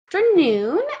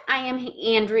Afternoon. I am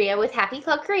Andrea with Happy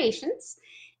Quilt Creations,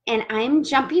 and I'm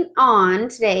jumping on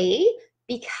today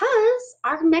because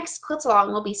our next quilt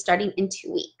along will be starting in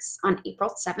 2 weeks on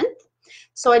April 7th.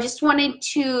 So I just wanted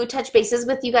to touch bases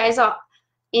with you guys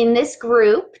in this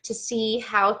group to see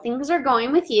how things are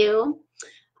going with you.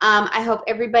 I hope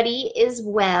everybody is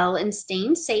well and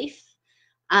staying safe.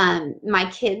 My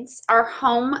kids are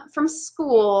home from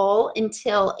school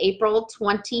until April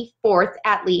 24th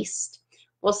at least.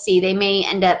 We'll see. They may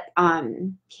end up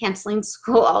canceling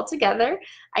school altogether.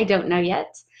 I don't know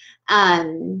yet.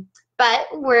 But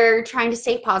we're trying to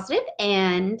stay positive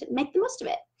and make the most of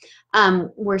it.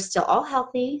 We're still all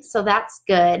healthy, so that's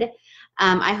good.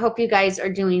 I hope you guys are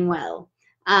doing well.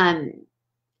 In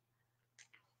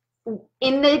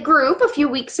the group a few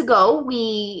weeks ago,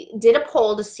 we did a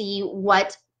poll to see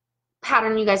what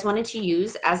pattern you guys wanted to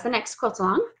use as the next quilt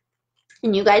along.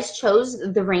 And you guys chose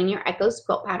the Rainier Echoes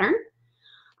quilt pattern.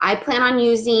 I plan on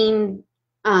using,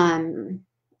 I'm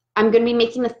going to be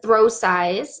making the throw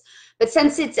size, but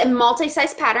since it's a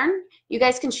multi-size pattern, you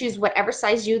guys can choose whatever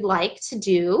size you'd like to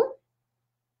do.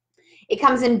 It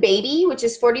comes in baby, which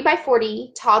is 40 by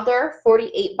 40, toddler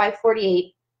 48 by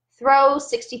 48, throw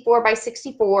 64 by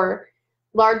 64,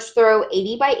 large throw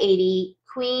 80 by 80,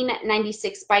 queen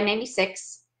 96 by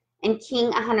 96, and king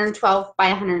 112 by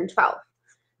 112.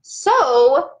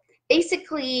 So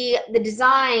basically the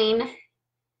design,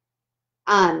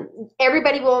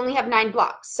 everybody will only have 9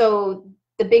 blocks. So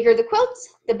the bigger the quilt,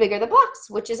 the bigger the blocks,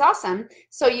 which is awesome.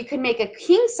 So you can make a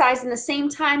king size in the same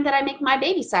time that I make my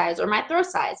baby size or my throw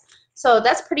size. So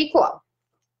that's pretty cool.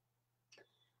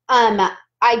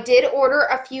 I did order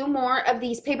a few more of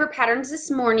these paper patterns this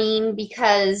morning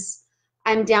because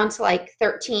I'm down to like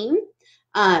 13.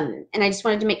 And I just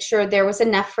wanted to make sure there was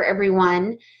enough for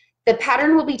everyone. The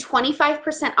pattern will be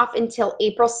 25% off until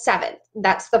April 7th.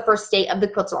 That's the first day of the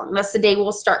quilt along. That's the day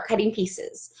we'll start cutting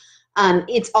pieces.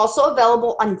 It's also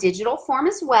available on digital form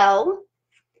as well.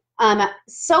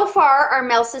 So far, our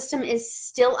mail system is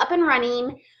still up and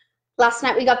running. Last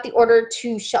night we got the order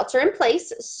to shelter in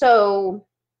place, so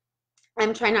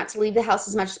I'm trying not to leave the house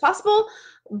as much as possible,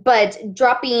 but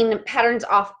dropping patterns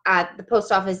off at the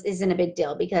post office isn't a big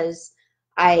deal because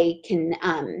I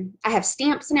have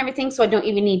stamps and everything, so I don't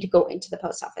even need to go into the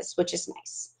post office, which is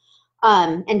nice.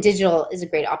 And digital is a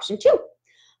great option too.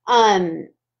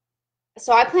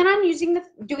 So I plan on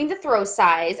doing the throw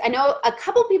size. I know a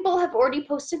couple people have already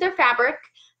posted their fabric.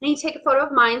 I need to take a photo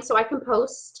of mine so I can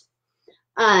post.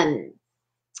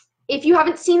 If you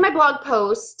haven't seen my blog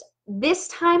post, this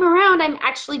time around I'm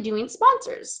actually doing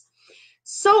sponsors.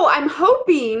 So I'm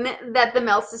hoping that the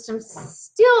mail system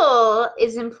still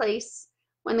is in place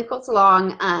when the quilt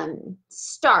along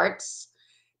starts,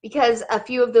 because a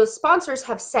few of those sponsors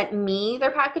have sent me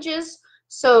their packages.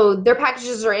 So their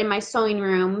packages are in my sewing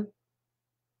room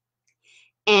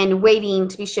and waiting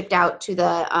to be shipped out to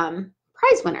the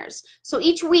prize winners. So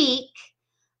each week,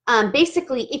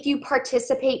 basically, if you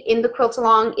participate in the quilt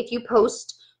along, if you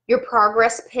post your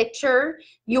progress picture,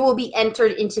 you will be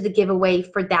entered into the giveaway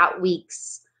for that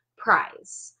week's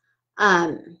prize.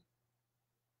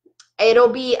 It'll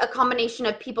be a combination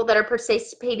of people that are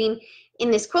participating in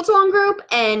this quilt along group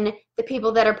and the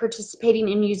people that are participating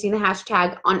in using the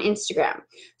hashtag on Instagram.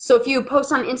 So if you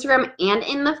post on Instagram and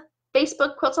in the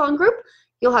Facebook quilt along group,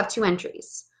 you'll have 2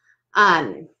 entries.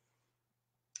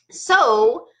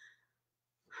 So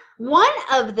one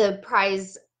of the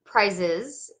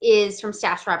prizes is from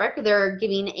Stash Fabric. They're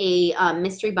giving a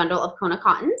mystery bundle of Kona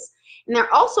cottons. And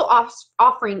they're also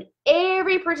offering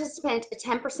every participant a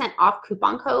 10% off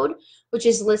coupon code, which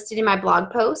is listed in my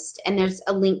blog post. And there's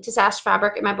a link to Stash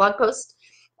Fabric in my blog post.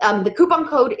 The coupon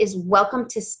code is Welcome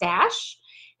to Stash.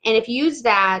 And if you use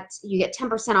that, you get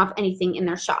 10% off anything in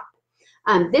their shop.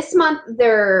 This month,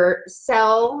 their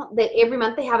sale, every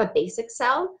month they have a basic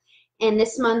sale. And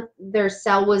this month, their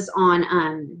sale was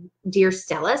on Dear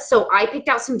Stella. So I picked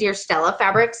out some Dear Stella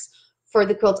fabrics for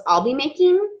the quilt I'll be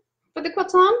making for the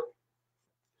quilt along.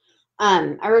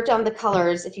 I wrote down the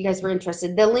colors if you guys were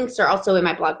interested. The links are also in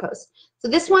my blog post. So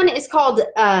this one is called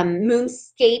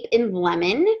Moonscape in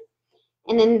Lemon.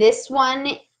 And then this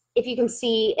one, if you can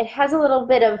see, it has a little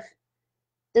bit of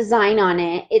design on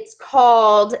it. It's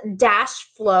called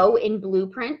Dash Flow in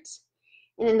Blueprint.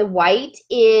 And then the white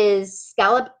is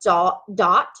Scallop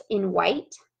Dot in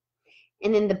white.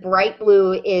 And then the bright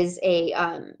blue is a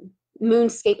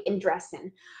Moonscape in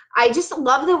Dressin. I just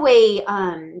love the way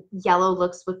yellow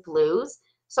looks with blues.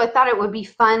 So I thought it would be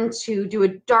fun to do a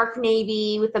dark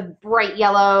navy with a bright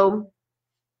yellow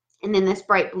and then this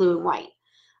bright blue and white.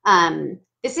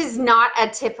 This is not a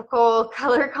typical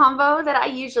color combo that I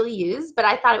usually use, but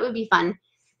I thought it would be fun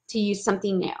to use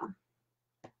something new.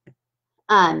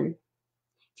 If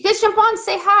you guys jump on,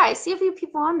 say hi. I see a few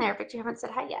people on there, but you haven't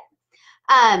said hi yet.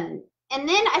 And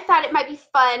then I thought it might be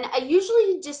fun. I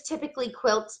usually just typically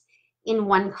quilt in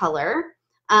one color,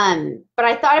 but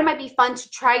I thought it might be fun to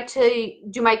try to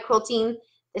do my quilting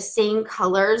the same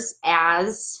colors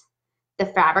as the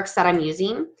fabrics that I'm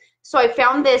using. So I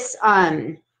found this,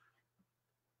 oh,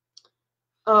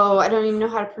 I don't even know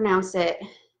how to pronounce it.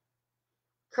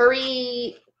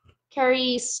 Curry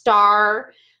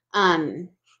Star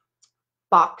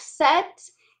box set.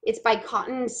 It's by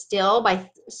Cotton Still by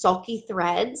Sulky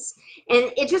Threads,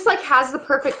 and it just like has the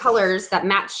perfect colors that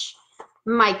match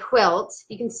my quilt.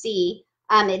 You can see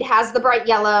it has the bright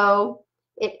yellow.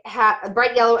 It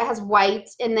has white,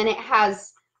 and then it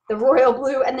has the royal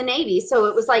blue and the navy. So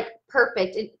it was like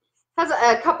perfect. It has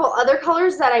a couple other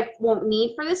colors that I won't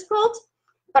need for this quilt,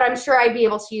 but I'm sure I'd be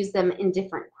able to use them in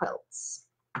different quilts.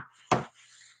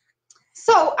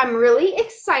 So I'm really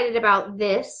excited about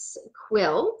this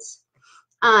quilt.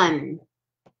 I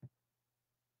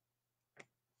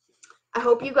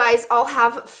hope you guys all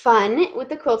have fun with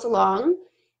the quilt along.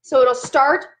 So it'll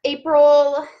start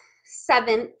April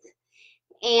 7th,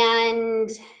 and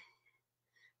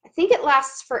I think it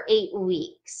lasts for 8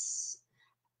 weeks.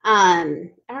 I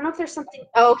don't know if there's something,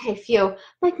 oh, okay, phew.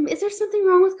 Like, is there something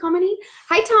wrong with comedy?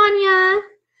 Hi, Tanya.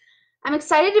 I'm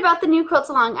excited about the new quilt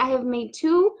along. I have made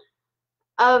 2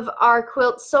 of our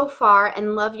quilts so far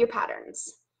and love your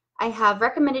patterns. I have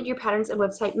recommended your patterns and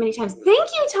website many times. Thank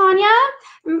you, Tanya.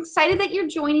 I'm excited that you're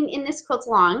joining in this quilt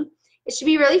along. It should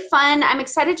be really fun. I'm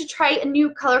excited to try a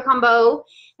new color combo.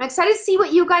 I'm excited to see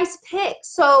what you guys pick.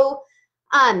 So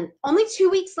only 2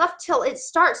 weeks left till it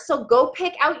starts. So go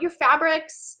pick out your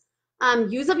fabrics.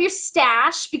 Use up your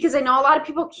stash, because I know a lot of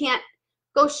people can't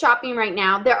go shopping right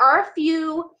now. There are a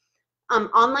few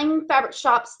online fabric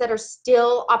shops that are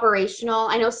still operational.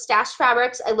 I know Stash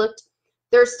Fabrics, I looked,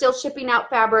 they're still shipping out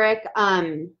fabric.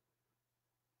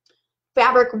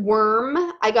 Fabric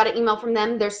Worm, I got an email from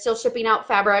them. They're still shipping out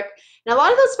fabric. And a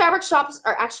lot of those fabric shops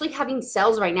are actually having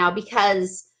sales right now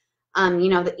because, you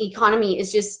know, the economy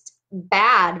is just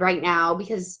bad right now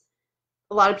because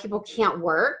a lot of people can't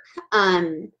work.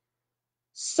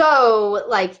 So,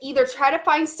 like, either try to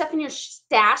find stuff in your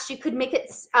stash. You could make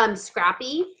it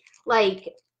scrappy.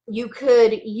 Like, you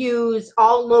could use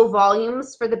all low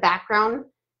volumes for the background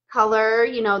color,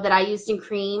 you know, that I used in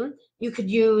cream. You could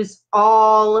use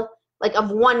all, like,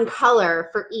 of one color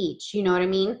for each, you know what I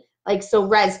mean? Like, so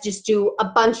reds, just do a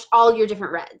bunch, all your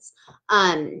different reds.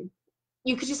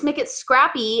 You could just make it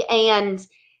scrappy, and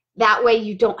that way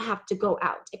you don't have to go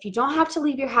out. If you don't have to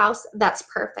leave your house, that's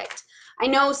perfect. I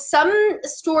know some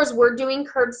stores were doing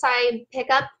curbside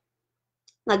pickup,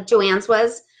 like Joann's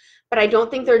was, but I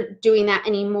don't think they're doing that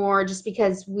anymore just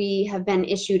because we have been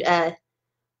issued a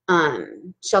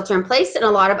shelter in place, and a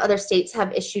lot of other states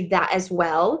have issued that as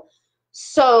well.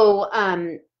 So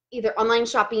either online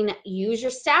shopping, use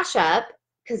your stash up,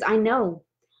 because I know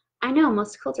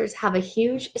most quilters have a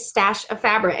huge stash of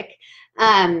fabric.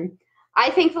 I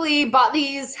thankfully bought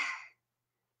these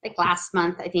like last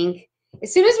month, I think.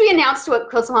 As soon as we announced what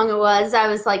Quilt Along it was, I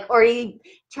was like already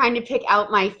trying to pick out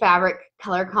my fabric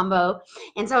color combo.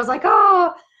 And so I was like,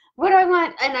 oh, what do I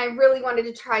want? And I really wanted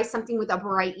to try something with a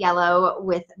bright yellow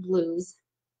with blues.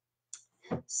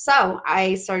 So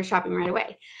I started shopping right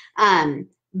away.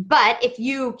 But if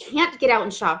you can't get out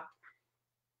and shop,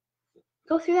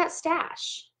 go through that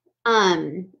stash.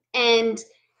 And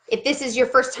if this is your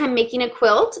first time making a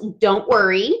quilt, don't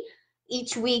worry.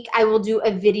 Each week I will do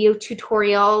a video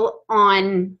tutorial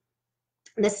on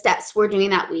the steps we're doing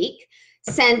that week.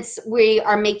 Since we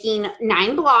are making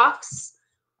 9 blocks,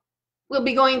 we'll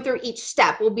be going through each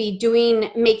step. We'll be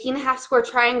making half square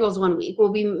triangles one week.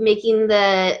 We'll be making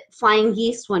the flying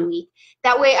geese one week.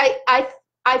 That way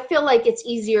I feel like it's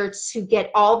easier to get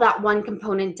all that one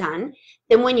component done.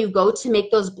 Then when you go to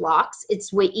make those blocks,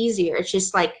 it's way easier. It's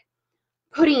just like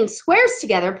putting squares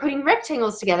together, putting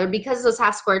rectangles together, because those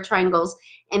half square triangles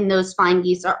and those flying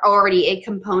geese are already a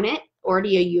component,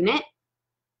 already a unit.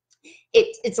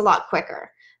 It's a lot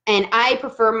quicker. And I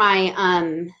prefer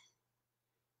my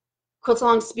quilt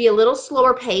alongs to be a little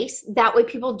slower pace. That way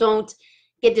people don't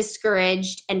get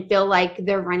discouraged and feel like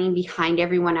they're running behind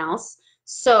everyone else.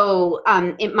 So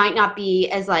it might not be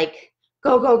as like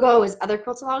go, go, go as other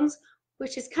quilt alongs,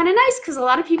 which is kind of nice because a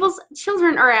lot of people's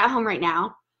children are at home right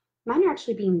now. Mine are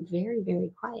actually being very,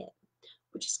 very quiet,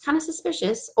 which is kind of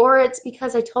suspicious. Or it's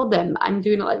because I told them I'm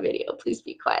doing a live video. Please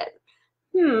be quiet.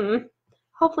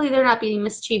 Hopefully they're not being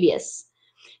mischievous.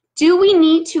 Do we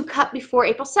need to cut before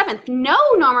April 7th? No,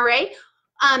 Norma Ray.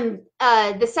 The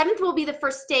 7th will be the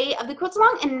first day of the quilt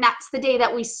along, and that's the day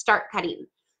that we start cutting.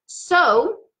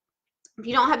 So if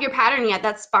you don't have your pattern yet,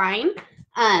 that's fine.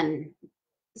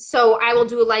 So I will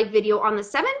do a live video on the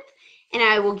 7th, and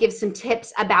I will give some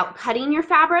tips about cutting your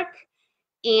fabric.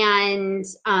 And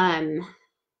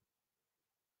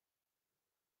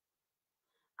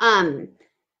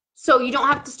so you don't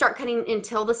have to start cutting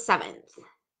until the 7th.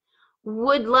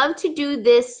 Would love to do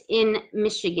this in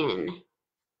Michigan.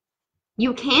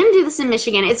 You can do this in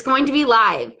Michigan. It's going to be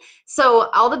live. So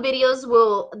all the videos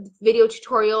video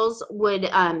tutorials would,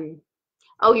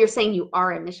 oh, you're saying you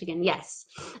are in Michigan. Yes.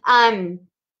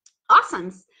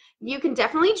 Awesome. You can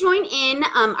definitely join in.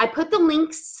 I put the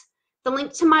link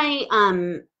to my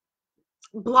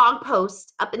blog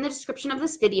post up in the description of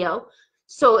this video.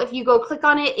 So if you go click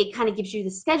on it, it kind of gives you the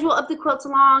schedule of the quilt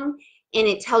along, and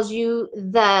it tells you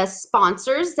the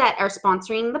sponsors that are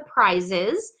sponsoring the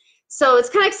prizes. So it's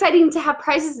kind of exciting to have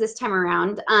prizes this time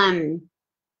around.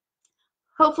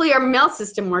 Hopefully our mail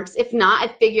system works. If not,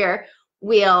 I figure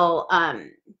we'll,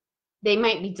 they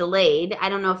might be delayed. I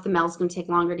don't know if the mail's going to take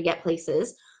longer to get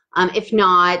places. If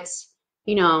not,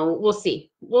 you know, we'll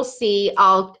see. We'll see.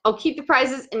 I'll keep the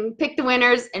prizes and pick the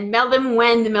winners and mail them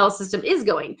when the mail system is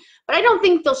going. But I don't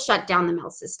think they'll shut down the mail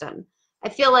system. I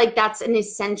feel like that's an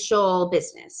essential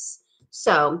business.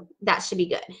 So that should be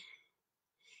good.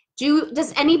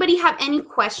 Does anybody have any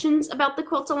questions about the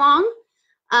quilt along?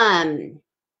 Yeah,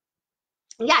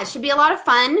 it should be a lot of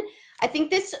fun. I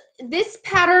think this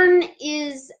pattern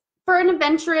is for an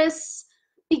adventurous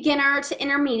beginner to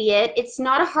intermediate. It's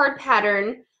not a hard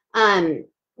pattern.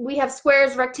 We have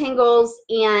squares, rectangles,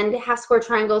 and half square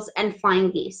triangles and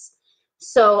flying geese.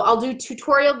 So I'll do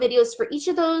tutorial videos for each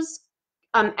of those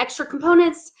extra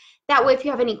components. That way, if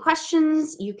you have any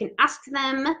questions, you can ask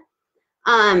them.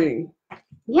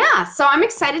 Yeah, so I'm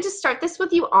excited to start this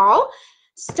with you all.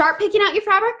 Start picking out your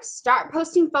fabric. Start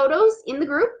posting photos in the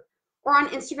group or on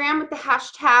Instagram with the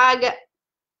hashtag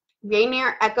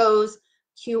Rainier Echoes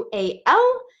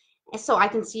QAL, so I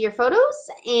can see your photos.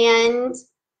 And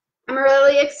I'm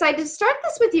really excited to start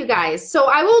this with you guys. So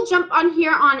I will jump on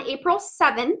here on April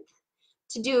 7th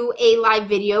to do a live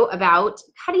video about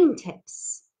cutting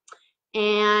tips.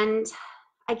 And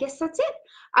I guess that's it.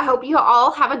 I hope you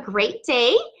all have a great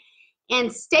day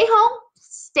and stay home,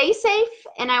 stay safe,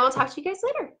 and I will talk to you guys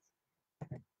later.